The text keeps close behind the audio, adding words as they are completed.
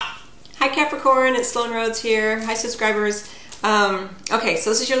Hi Capricorn, it's Sloan Rhodes here. Hi subscribers. Okay, so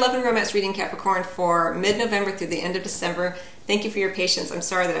this is your love and romance reading, Capricorn, for mid-November through the end of December. Thank you for your patience. I'm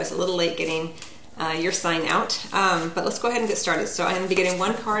sorry that I was a little late getting your sign out, but let's go ahead and get started. So I'm going to be getting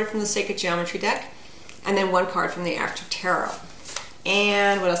one card from the Sacred Geometry deck, and then one card from the Active Tarot.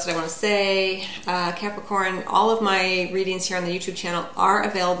 And what else did I want to say? Capricorn, all of my readings here on the YouTube channel are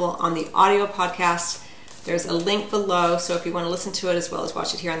available on the audio podcast. There's a link below, so if you want to listen to it as well as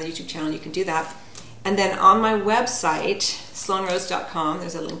watch it here on the YouTube channel, you can do that. And then on my website, sloanrhodes.com,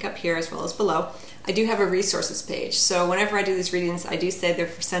 there's a link up here as well as below. I do have a resources page. So whenever I do these readings, I do say they're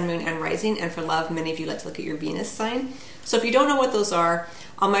for Sun, Moon, and Rising, and for love, many of you like to look at your Venus sign. So if you don't know what those are,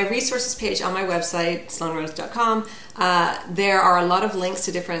 on my resources page on my website, sloanrhodes.com, there are a lot of links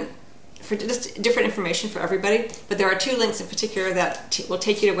to different information for everybody, but there are two links in particular that will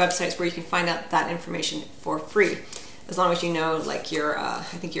take you to websites where you can find out that information for free, as long as you know, like your, I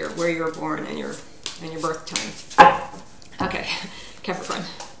think where you were born and your birth time. Okay, Capricorn,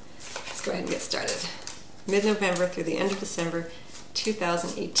 let's go ahead and get started. Mid-November through the end of December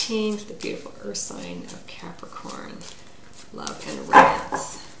 2018, the beautiful Earth sign of Capricorn, love and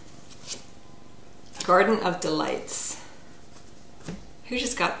romance. Garden of Delights. Who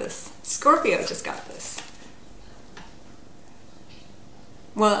just got this? Scorpio just got this.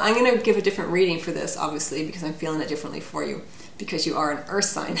 Well, I'm going to give a different reading for this, obviously, because I'm feeling it differently for you, because you are an Earth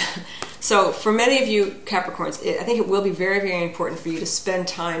sign. So for many of you Capricorns, I think it will be very, very important for you to spend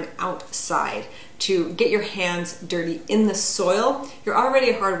time outside, to get your hands dirty in the soil. You're already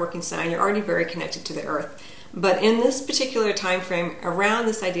a hardworking sign. You're already very connected to the Earth. But in this particular time frame, around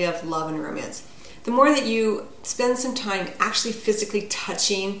this idea of love and romance, the more that you spend some time actually physically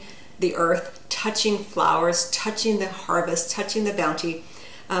touching the earth, touching flowers, touching the harvest, touching the bounty,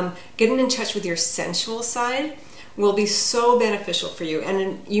 getting in touch with your sensual side will be so beneficial for you.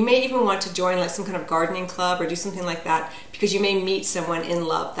 And you may even want to join like some kind of gardening club or do something like that, because you may meet someone in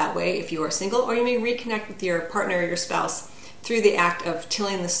love that way if you are single, or you may reconnect with your partner or your spouse through the act of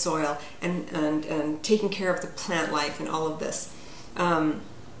tilling the soil and taking care of the plant life and all of this.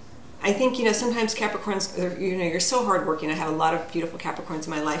 I think, sometimes Capricorns, you're so hardworking. I have a lot of beautiful Capricorns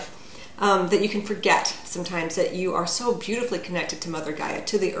in my life, that you can forget sometimes that you are so beautifully connected to Mother Gaia,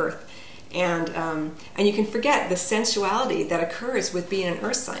 to the earth. And you can forget the sensuality that occurs with being an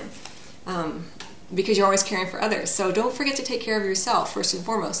earth sign, because you're always caring for others. So don't forget to take care of yourself first and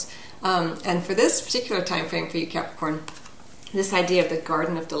foremost. And for this particular time frame for you Capricorn, this idea of the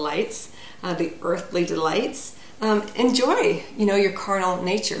Garden of Delights, the earthly delights, enjoy, your carnal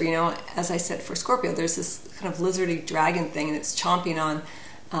nature. As I said for Scorpio, there's this kind of lizardy dragon thing, and it's chomping on,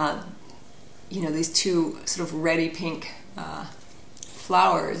 these two sort of reddy pink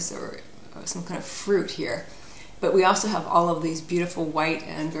flowers or some kind of fruit here. But we also have all of these beautiful white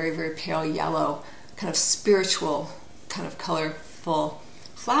and very, very pale yellow kind of spiritual, kind of colorful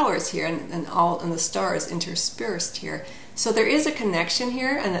flowers here, and the stars interspersed here. So there is a connection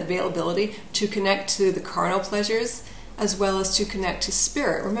here and availability to connect to the carnal pleasures as well as to connect to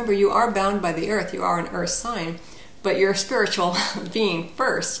spirit. Remember, you are bound by the earth. You are an earth sign, but you're a spiritual being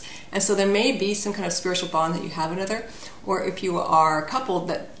first. And so there may be some kind of spiritual bond that you have another, or if you are coupled,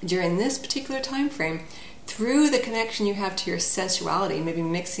 that during this particular time frame, through the connection you have to your sensuality, maybe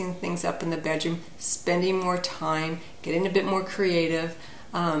mixing things up in the bedroom, spending more time, getting a bit more creative,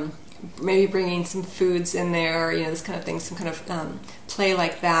 maybe bringing some foods in there, this kind of thing, some kind of play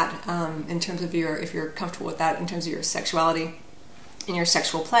like that, in terms of if you're comfortable with that, in terms of your sexuality and your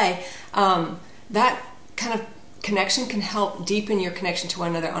sexual play, that kind of connection can help deepen your connection to one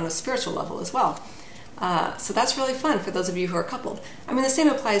another on a spiritual level as well. So that's really fun for those of you who are coupled. I mean, the same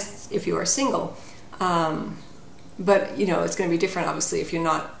applies if you are single, but it's going to be different, obviously, if you're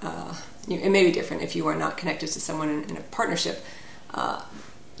not, it may be different if you are not connected to someone in a partnership.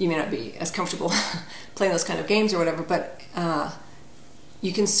 You may not be as comfortable playing those kind of games or whatever, but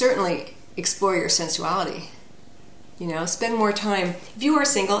you can certainly explore your sensuality. Spend more time. If you are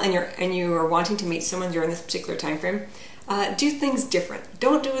single and you are wanting to meet someone during this particular time frame, do things different.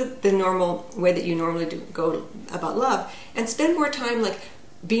 Don't do it the normal way that you normally go about love, and spend more time like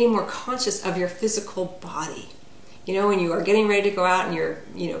being more conscious of your physical body. When you are getting ready to go out and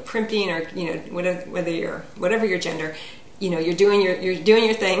you're primping, or whatever your gender. You're doing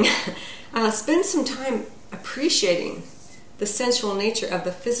your thing. Spend some time appreciating the sensual nature of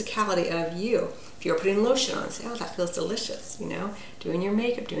the physicality of you. If you're putting lotion on, say, oh, that feels delicious. Doing your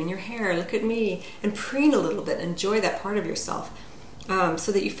makeup, doing your hair, look at me, and preen a little bit. Enjoy that part of yourself,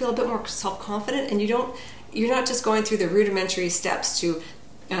 so that you feel a bit more self-confident, and you're not just going through the rudimentary steps to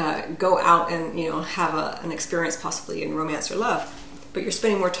go out and have an experience possibly in romance or love. but you're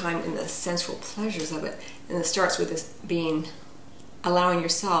spending more time in the sensual pleasures of it. And it starts with this being, allowing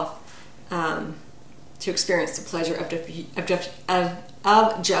yourself to experience the pleasure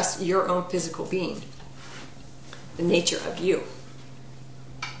of just your own physical being, the nature of you.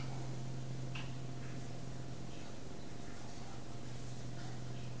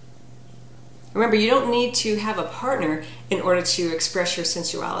 Remember, you don't need to have a partner in order to express your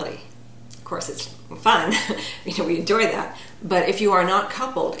sensuality. Of course, it's fun. We enjoy that. But if you are not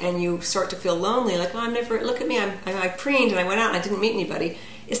coupled and you start to feel lonely, like, oh, I'm never, look at me, I preened and I went out and I didn't meet anybody.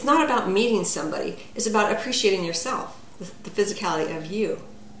 It's not about meeting somebody. It's about appreciating yourself, the physicality of you.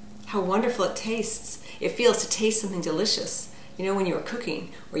 How wonderful it tastes. It feels to taste something delicious. When you're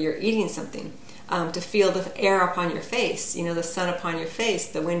cooking or you're eating something. To feel the air upon your face, the sun upon your face,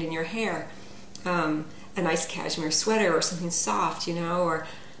 the wind in your hair. A nice cashmere sweater or something soft, or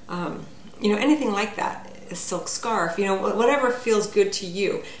anything like that, a silk scarf, whatever feels good to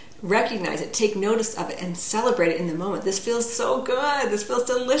you. Recognize it, take notice of it, and celebrate it in the moment. This feels so good, this feels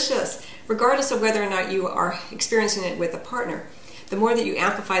delicious, regardless of whether or not you are experiencing it with a partner. The more that you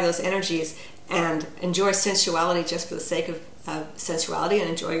amplify those energies and enjoy sensuality just for the sake of sensuality, and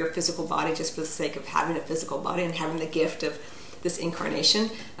enjoy your physical body just for the sake of having a physical body and having the gift of this incarnation,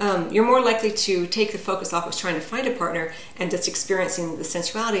 you're more likely to take the focus off of trying to find a partner and just experiencing the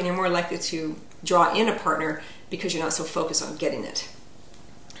sensuality, and you're more likely to draw in a partner because you're not so focused on getting it.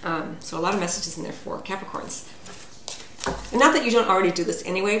 So a lot of messages in there for Capricorns. And not that you don't already do this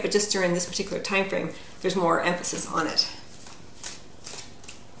anyway, but just during this particular time frame, there's more emphasis on it.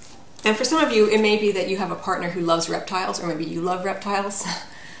 And for some of you, it may be that you have a partner who loves reptiles, or maybe you love reptiles.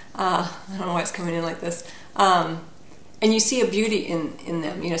 I don't know why it's coming in like this. And you see a beauty in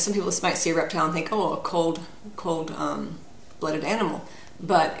them. Some people might see a reptile and think, oh, a cold-blooded animal.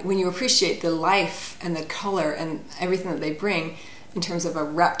 But when you appreciate the life and the color and everything that they bring in terms of a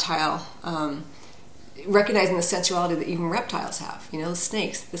reptile, recognizing the sensuality that even reptiles have, the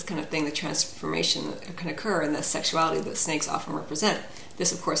snakes, this kind of thing, the transformation that can occur and the sexuality that snakes often represent.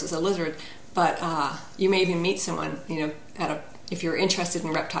 This, of course, is a lizard, but you may even meet someone, if you're interested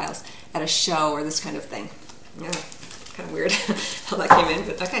in reptiles, at a show or this kind of thing. Yeah. Kind of weird how that came in,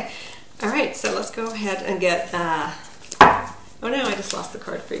 but okay. All right, so let's go ahead and get, oh no, I just lost the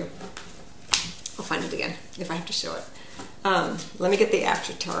card for you. I'll find it again if I have to show it. Let me get the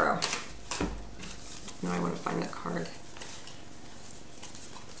After Tarot. Now I want to find that card.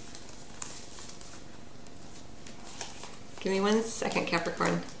 Give me 1 second,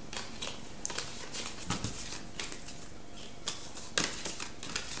 Capricorn.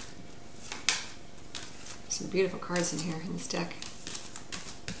 Some beautiful cards in here in this deck.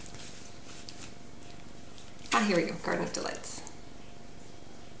 Here we go, Garden of Delights.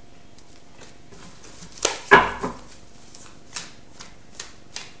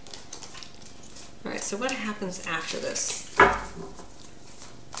 Alright, so what happens after this?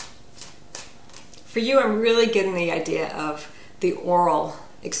 For you, I'm really getting the idea of the oral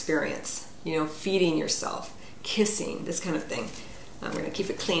experience, feeding yourself, kissing, this kind of thing. I'm going to keep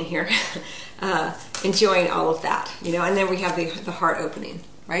it clean here. Enjoying all of that, and then we have the heart opening,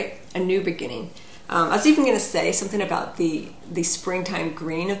 right? A new beginning. I was even going to say something about the springtime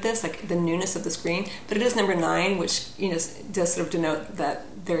green of this, like the newness of this green, but it is number 9, which does sort of denote that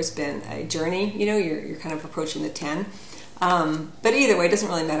there's been a journey. You're kind of approaching the 10. But either way, it doesn't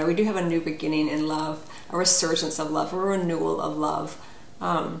really matter. We do have a new beginning in love, a resurgence of love, a renewal of love.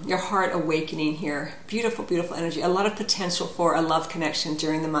 Your heart awakening here. Beautiful, beautiful energy. A lot of potential for a love connection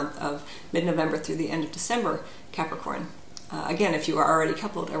during the month of mid-November through the end of December, Capricorn. Again, if you are already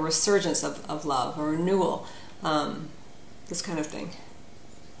coupled, a resurgence of love, a renewal, this kind of thing.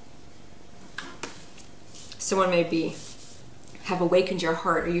 Someone may have awakened your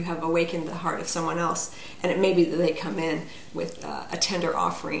heart, or you have awakened the heart of someone else, and it may be that they come in with a tender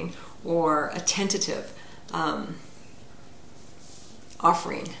offering or a tentative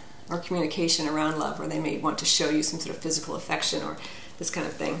offering or communication around love, or they may want to show you some sort of physical affection or this kind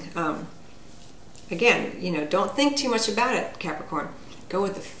of thing. Again, don't think too much about it, Capricorn. Go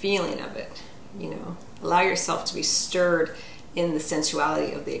with the feeling of it, Allow yourself to be stirred in the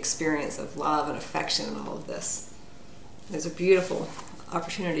sensuality of the experience of love and affection and all of this. There's a beautiful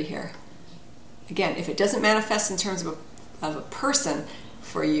opportunity here. Again, if it doesn't manifest in terms of a person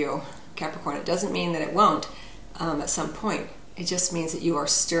for you, Capricorn, it doesn't mean that it won't at some point. It just means that you are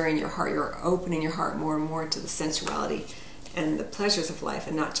stirring your heart, you're opening your heart more and more to the sensuality and the pleasures of life,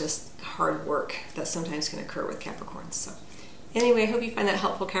 and not just hard work that sometimes can occur with Capricorns. So anyway, I hope you find that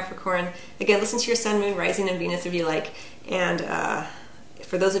helpful, Capricorn. Again, listen to your Sun, Moon, Rising, and Venus if you like. And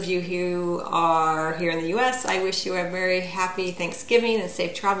For those of you who are here in the U.S., I wish you a very happy Thanksgiving and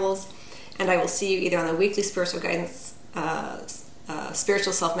safe travels. And I will see you either on the weekly spiritual guidance,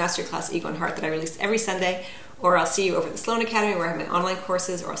 spiritual self-mastery class, Ego and Heart, that I release every Sunday, or I'll see you over at the Sloan Academy where I have my online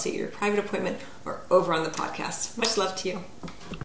courses, or I'll see you at your private appointment, or over on the podcast. Much love to you.